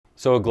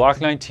So a Glock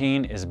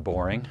 19 is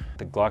boring.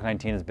 The Glock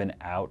 19 has been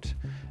out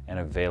and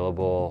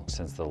available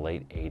since the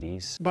late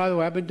 80s. By the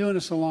way, I've been doing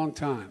this a long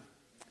time.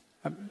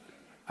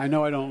 I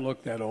know I don't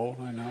look that old,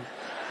 I know.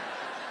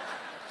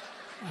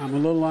 I'm a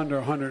little under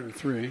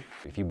 103.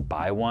 If you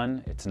buy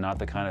one, it's not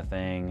the kind of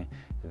thing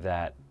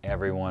that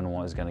everyone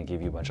is going to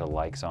give you a bunch of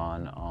likes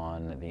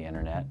on the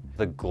internet.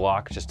 The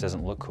Glock just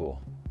doesn't look cool.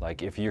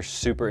 Like, if you're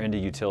super into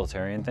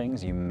utilitarian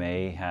things, you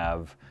may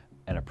have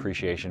an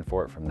appreciation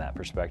for it from that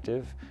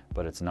perspective,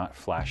 but it's not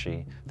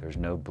flashy. There's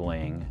no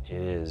bling. It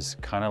is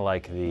kind of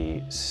like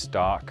the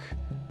stock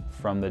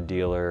from the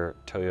dealer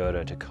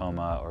Toyota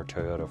Tacoma or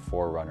Toyota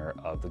 4Runner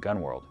of the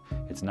gun world.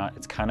 It's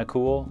kind of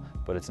cool,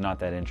 but it's not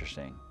that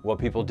interesting. What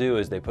people do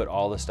is they put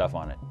all the stuff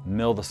on it.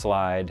 Mill the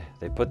slide,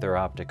 they put their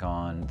optic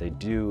on, they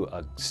do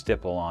a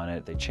stipple on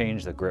it, they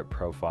change the grip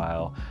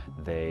profile,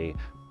 they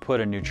put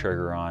a new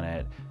trigger on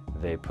it,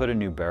 they put a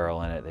new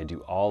barrel in it, they do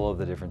all of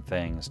the different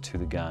things to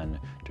the gun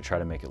to try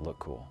to make it look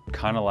cool.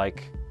 Kind of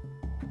like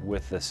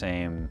with the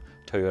same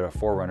Toyota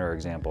 4Runner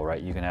example,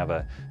 right? You can have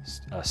a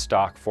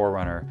stock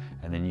 4Runner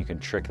and then you can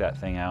trick that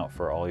thing out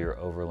for all your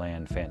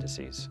overland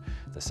fantasies.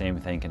 The same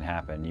thing can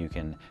happen. You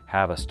can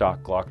have a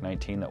stock Glock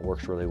 19 that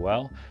works really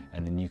well,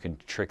 and then you can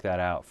trick that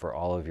out for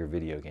all of your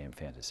video game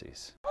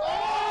fantasies.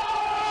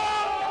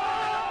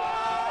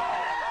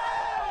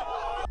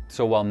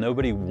 So while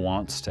nobody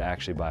wants to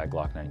actually buy a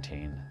Glock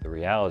 19, the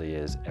reality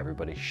is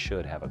everybody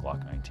should have a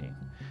Glock 19.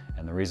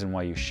 And the reason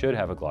why you should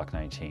have a Glock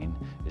 19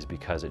 is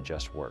because it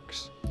just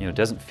works. You know, it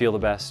doesn't feel the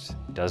best,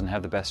 it doesn't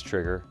have the best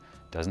trigger,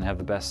 it doesn't have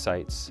the best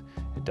sights,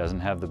 it doesn't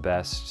have the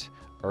best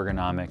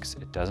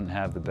ergonomics, it doesn't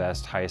have the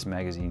best, highest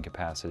magazine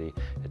capacity,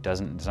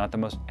 it's not the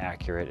most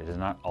accurate, it is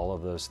not all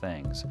of those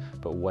things.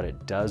 But what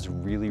it does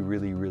really,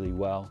 really, really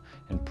well,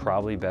 and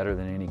probably better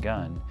than any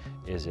gun,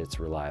 is it's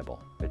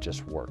reliable. It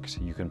just works.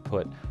 You can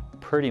put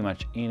pretty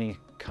much any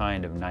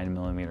kind of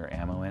 9mm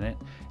ammo in it,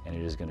 and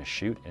it is going to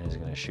shoot, and it is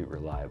going to shoot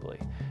reliably.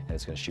 And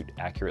it's going to shoot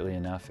accurately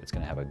enough, it's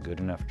going to have a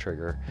good enough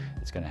trigger,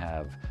 it's going to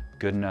have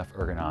good enough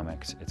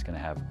ergonomics, it's going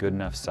to have good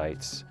enough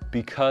sights.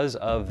 Because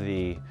of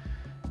the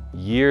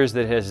years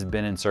that it has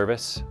been in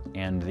service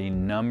and the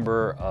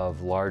number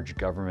of large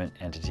government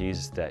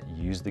entities that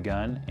use the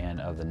gun and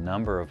of the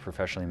number of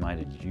professionally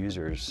minded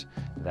users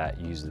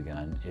that use the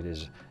gun, it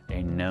is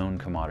a known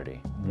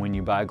commodity. When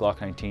you buy a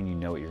Glock 19, you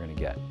know what you're going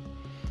to get.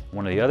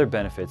 One of the other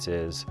benefits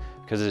is,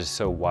 because it is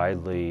so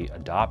widely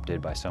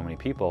adopted by so many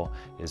people,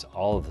 is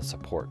all of the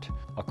support.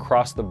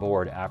 Across the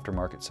board,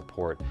 aftermarket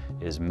support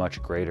is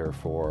much greater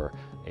for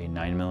a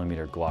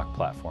 9mm Glock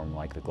platform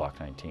like the Glock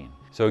 19.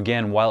 So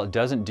again, while it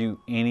doesn't do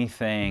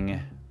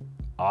anything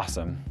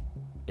awesome,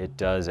 it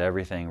does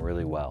everything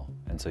really well.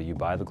 And so you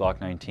buy the Glock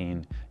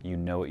 19, you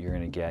know what you're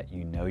going to get.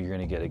 You know you're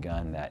going to get a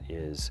gun that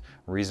is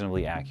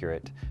reasonably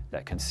accurate,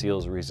 that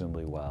conceals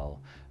reasonably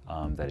well,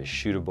 that is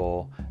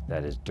shootable,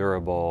 that is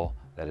durable,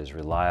 that is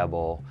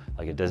reliable.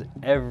 Like, it does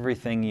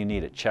everything you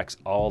need. It checks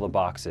all the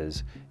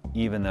boxes,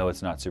 even though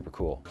it's not super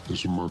cool. This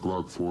is my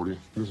Glock 40.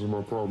 This is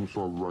my problem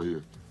solver right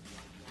here.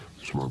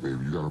 This is my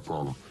baby. You got a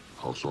problem,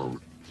 I'll solve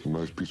it. It's a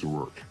nice piece of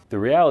work. The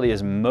reality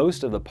is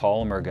most of the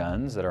polymer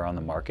guns that are on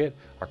the market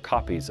are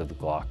copies of the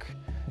Glock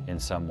in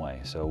some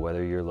way. So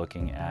whether you're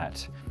looking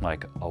at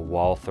like a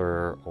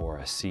Walther or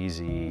a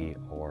CZ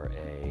or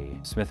a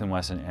Smith &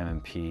 Wesson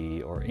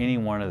M&P or any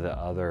one of the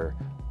other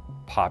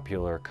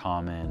popular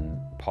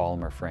common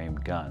polymer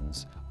framed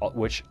guns,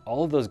 which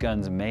all of those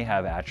guns may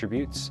have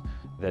attributes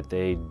that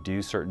they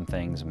do certain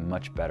things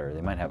much better.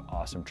 They might have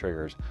awesome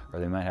triggers or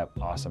they might have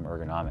awesome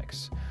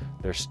ergonomics.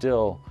 They're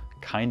still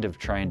kind of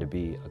trying to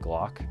be a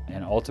Glock,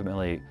 and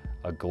ultimately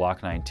a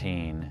Glock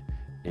 19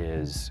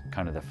 is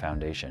kind of the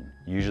foundation.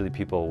 Usually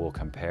people will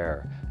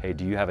compare, hey,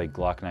 do you have a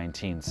Glock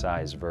 19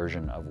 size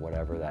version of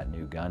whatever that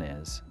new gun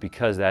is?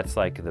 Because that's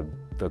like the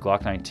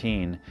Glock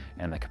 19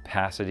 and the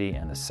capacity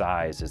and the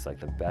size is like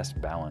the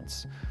best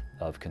balance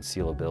of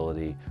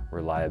concealability,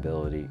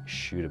 reliability,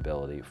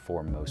 shootability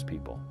for most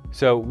people.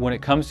 So when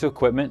it comes to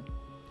equipment,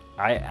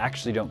 I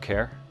actually don't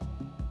care.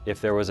 If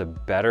there was a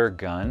better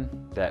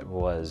gun that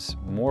was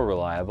more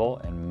reliable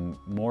and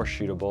more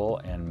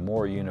shootable and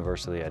more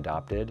universally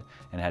adopted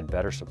and had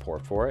better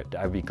support for it,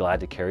 I'd be glad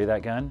to carry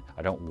that gun.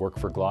 I don't work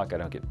for Glock, I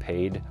don't get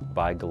paid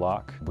by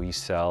Glock. We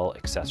sell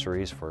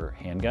accessories for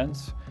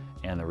handguns,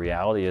 and the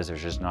reality is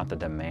there's just not the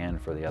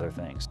demand for the other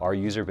things. Our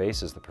user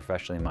base is the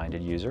professionally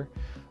minded user,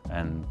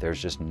 and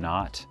there's just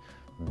not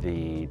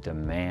the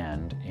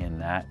demand in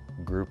that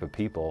group of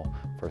people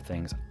for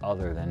things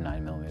other than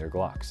 9mm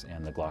Glocks,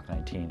 and the Glock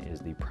 19 is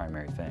the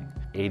primary thing.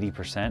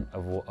 80%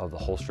 of the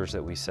holsters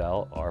that we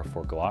sell are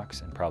for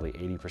Glocks, and probably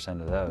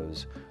 80% of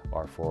those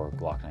are for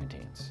Glock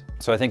 19s.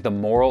 So I think the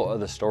moral of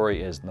the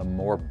story is the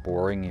more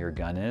boring your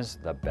gun is,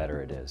 the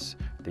better it is.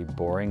 The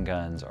boring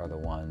guns are the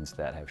ones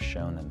that have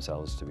shown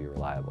themselves to be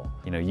reliable.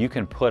 You know, you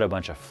can put a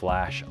bunch of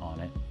flash on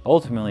it.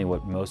 Ultimately,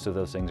 what most of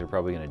those things are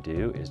probably going to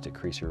do is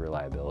decrease your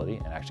reliability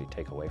and actually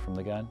take away from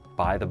the gun.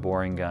 Buy the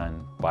boring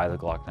gun, buy the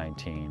Glock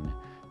 19,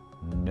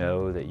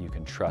 know that you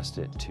can trust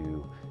it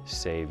to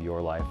save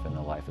your life and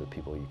the life of the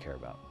people you care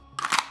about.